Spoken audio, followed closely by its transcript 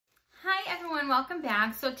welcome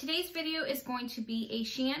back. So today's video is going to be a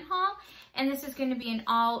Shein haul, and this is going to be an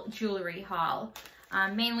all jewelry haul.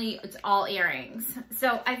 Mainly it's all earrings.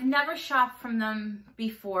 So I've never shopped from them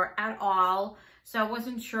before at all, so I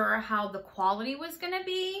wasn't sure how the quality was going to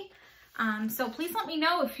be. So please let me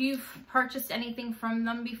know if you've purchased anything from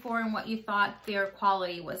them before and what you thought their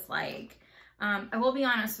quality was like. I will be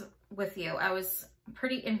honest with you, I was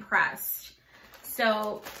pretty impressed.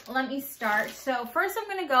 So let me start. So first I'm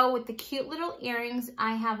going to go with the cute little earrings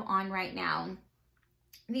I have on right now.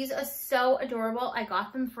 These are so adorable. I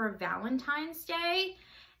got them for Valentine's Day,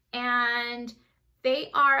 and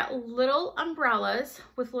they are little umbrellas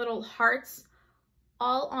with little hearts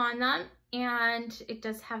all on them. And it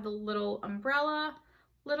does have the little umbrella,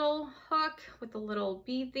 little hook with a little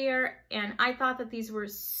bead there. And I thought that these were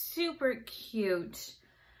super cute,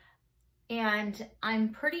 and I'm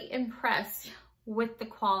pretty impressed with the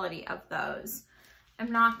quality of those.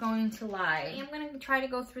 I'm not going to lie. I am going to try to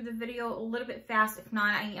go through the video a little bit fast. If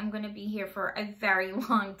not, I am going to be here for a very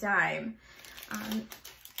long time.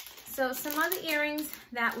 So some of the earrings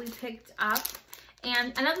that we picked up.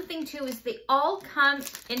 And another thing too is they all come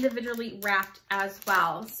individually wrapped as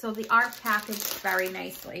well. So they are packaged very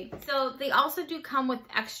nicely. So they also do come with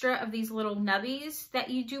extra of these little nubbies that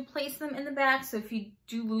you do place them in the back. So if you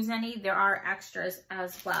do lose any, there are extras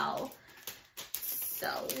as well. So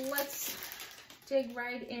let's dig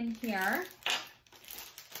right in here.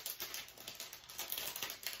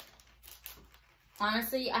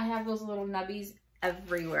 Honestly, I have those little nubbies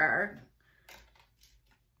everywhere.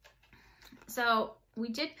 So we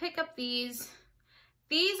did pick up these.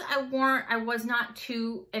 These I was not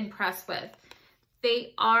too impressed with.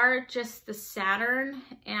 They are just the Saturn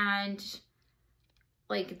and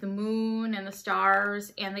like the moon and the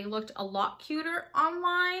stars, and they looked a lot cuter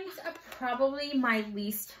online. These are probably my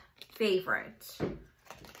least favorite.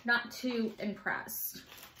 Not too impressed.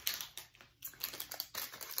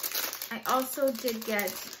 I also did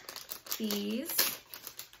get these.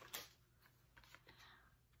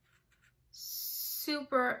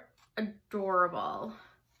 Super adorable.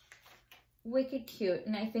 Wicked cute.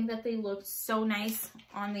 And I think that they looked so nice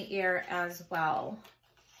on the ear as well.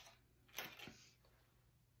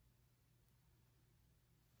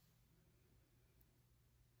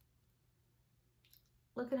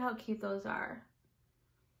 Look at how cute those are.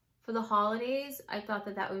 For the holidays, I thought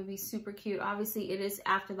that that would be super cute. Obviously, it is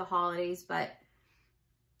after the holidays, but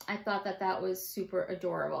I thought that that was super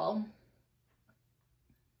adorable.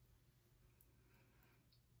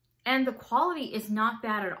 And the quality is not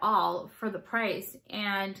bad at all for the price.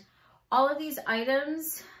 And all of these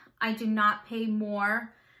items, I did not pay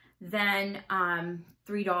more than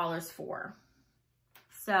 $3 for.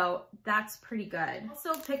 So that's pretty good.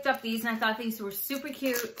 Also picked up these, and I thought these were super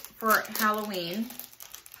cute for Halloween.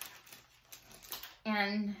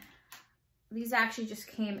 And these actually just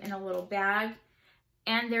came in a little bag,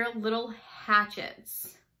 and they're little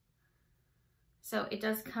hatchets. So it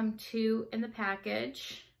does come two in the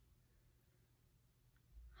package.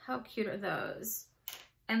 How cute are those?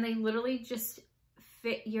 And they literally just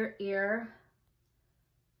fit your ear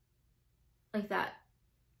like that.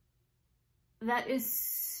 That is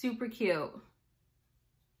super cute.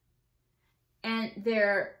 And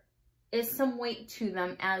there is some weight to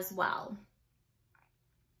them as well.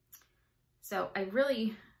 So I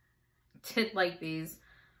really did like these.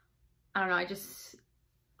 I don't know, I just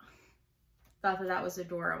thought that that was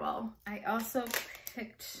adorable. I also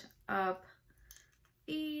picked up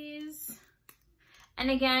these.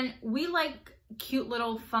 And again, we like cute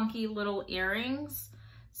little funky little earrings.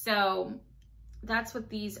 So that's what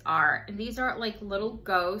these are. And these are like little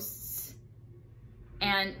ghosts.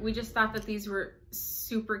 And we just thought that these were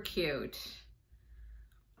super cute.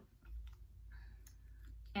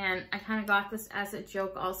 And I kind of got this as a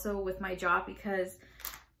joke also with my job, because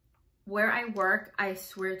where I work, I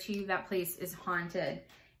swear to you, that place is haunted.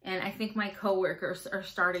 And I think my coworkers are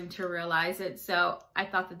starting to realize it. So I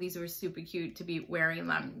thought that these were super cute to be wearing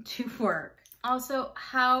them to work. Also,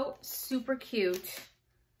 how super cute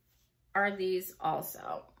are these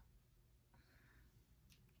also?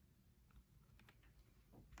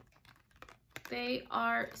 They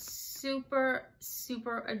are super,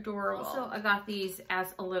 super adorable. Also, I got these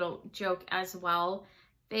as a little joke as well.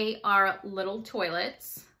 They are little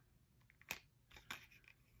toilets.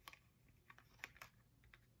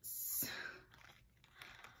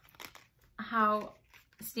 How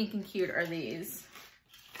stinking cute are these?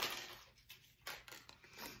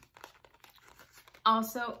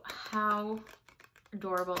 Also, how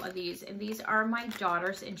adorable are these? And these are my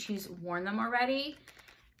daughter's, and she's worn them already.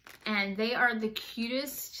 And they are the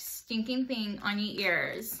cutest stinking thing on your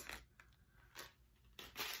ears.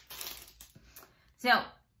 So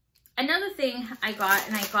another thing I got,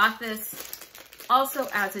 and I got this also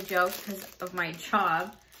as a joke because of my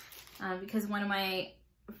job, because one of my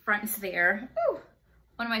friends there,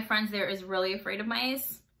 is really afraid of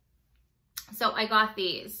mice. So I got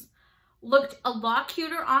these. Looked a lot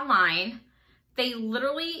cuter online. They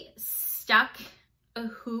literally stuck a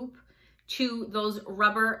hoop to those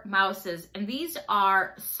rubber mouses, and these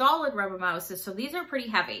are solid rubber mouses, so these are pretty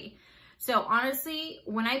heavy. So honestly,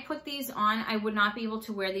 when I put these on, I would not be able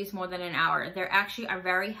to wear these more than an hour. They actually are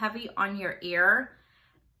very heavy on your ear,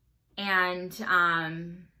 and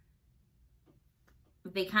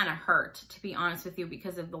they kind of hurt, to be honest with you,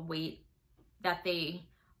 because of the weight that they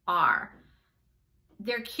are.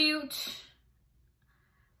 They're cute.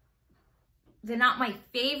 They're not my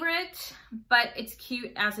favorite, but it's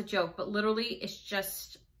cute as a joke. But literally, it's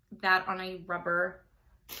just that on a rubber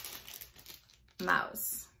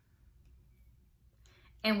mouse.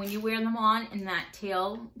 And when you wear them on and that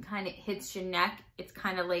tail kind of hits your neck, it's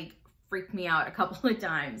kind of like freaked me out a couple of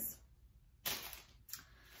times.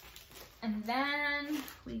 And then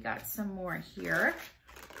we got some more here.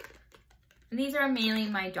 And these are mainly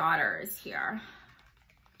my daughter's here.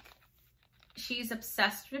 She's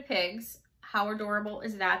obsessed with pigs. How adorable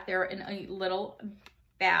is that? They're in a little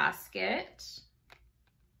basket.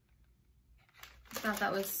 I thought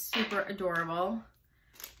that was super adorable.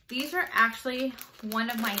 These are actually one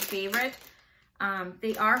of my favorite.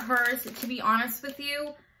 They are hers. To be honest with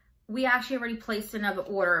you, we actually already placed another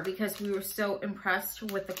order because we were so impressed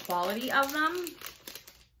with the quality of them.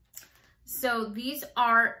 So these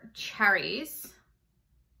are cherries.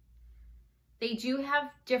 They do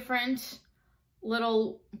have different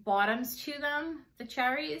little bottoms to them, the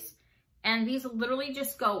cherries. And these literally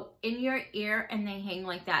just go in your ear and they hang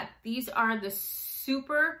like that. These are the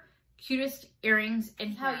super cutest earrings,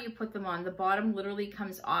 and how you put them on. The bottom literally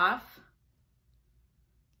comes off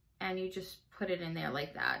and you just put it in there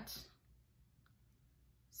like that.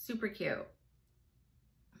 Super cute.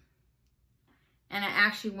 And I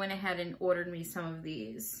actually went ahead and ordered me some of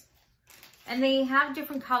these. And they have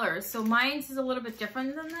different colors. So mine's is a little bit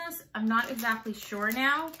different than this. I'm not exactly sure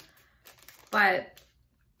now, but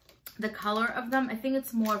the color of them, I think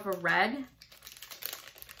it's more of a red.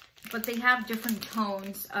 But they have different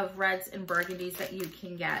tones of reds and burgundies that you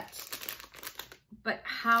can get. But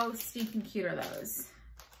how stinking cute are those?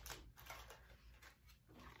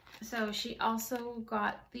 So she also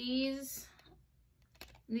got these.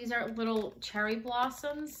 These are little cherry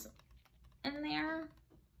blossoms in there.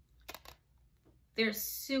 They're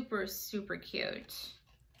super, super cute.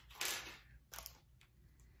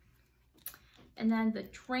 And then the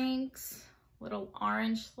drinks, little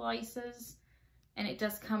orange slices. And it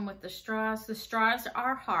does come with the straws. The straws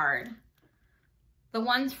are hard. The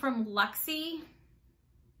ones from Luxie.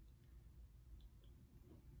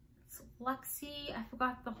 It's Luxie. I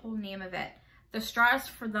forgot the whole name of it. The straws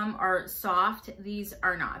for them are soft. These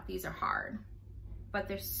are not. These are hard. But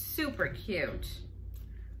they're super cute.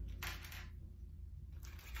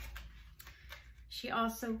 She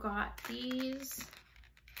also got these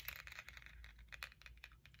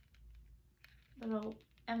little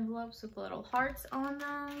envelopes with little hearts on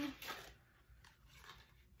them.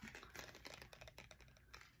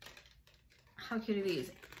 How cute are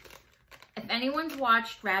these? If anyone's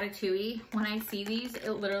watched Ratatouille, when I see these,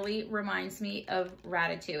 it literally reminds me of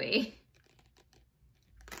Ratatouille.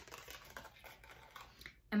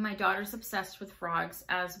 And my daughter's obsessed with frogs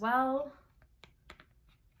as well.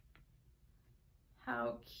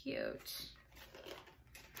 How cute.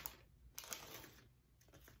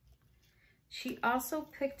 She also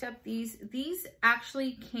picked up these. These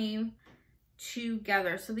actually came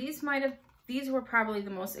together. So these were probably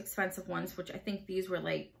the most expensive ones, which I think these were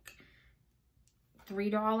like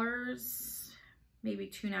 $3, maybe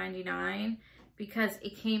 $2.99, because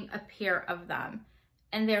it came a pair of them.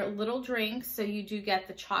 And they're little drinks, so you do get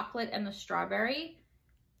the chocolate and the strawberry.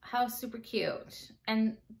 How super cute.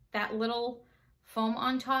 And that little foam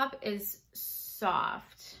on top is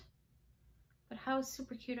soft. But how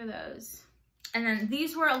super cute are those? And then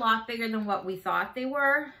these were a lot bigger than what we thought they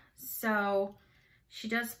were. So she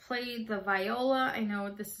does play the viola. I know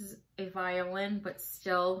this is a violin, but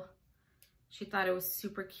still, she thought it was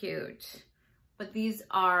super cute. But these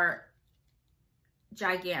are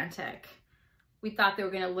gigantic. We thought they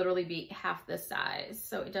were gonna literally be half this size.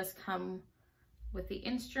 So it does come with the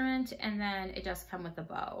instrument, and then it does come with a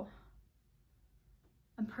bow.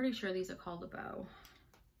 I'm pretty sure these are called a bow.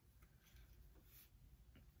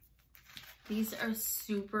 These are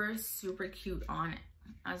super, super cute on it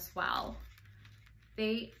as well.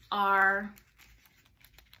 They are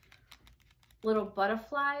little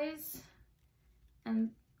butterflies,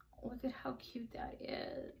 And look at how cute that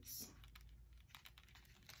is.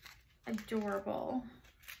 Adorable.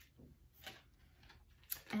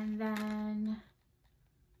 And then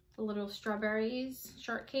the little strawberries,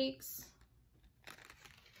 shortcakes.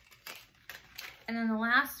 And then the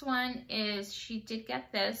last one is, she did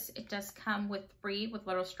get this. It does come with 3 with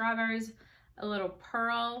little strawberries, a little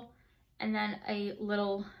pearl, and then a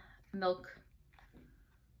little milk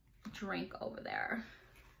drink over there.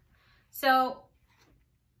 So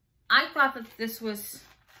I thought that this was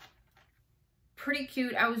pretty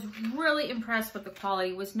cute. I was really impressed with the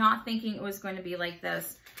quality. Was not thinking it was going to be like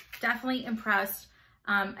this. Definitely impressed.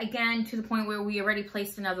 Again, to the point where we already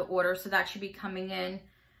placed another order, so that should be coming in,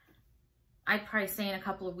 I'd probably say in a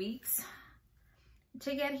couple of weeks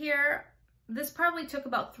to get here. This probably took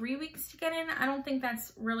about 3 weeks to get in. I don't think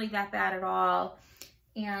that's really that bad at all.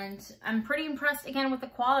 And I'm pretty impressed again with the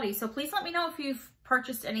quality. So please let me know if you've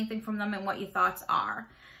purchased anything from them and what your thoughts are.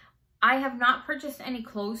 I have not purchased any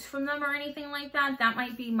clothes from them or anything like that. That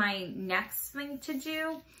might be my next thing to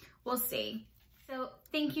do. We'll see. So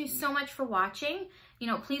thank you so much for watching. You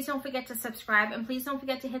know, please don't forget to subscribe, and please don't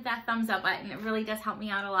forget to hit that thumbs up button. It really does help me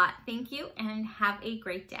out a lot. Thank you, and have a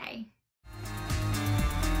great day.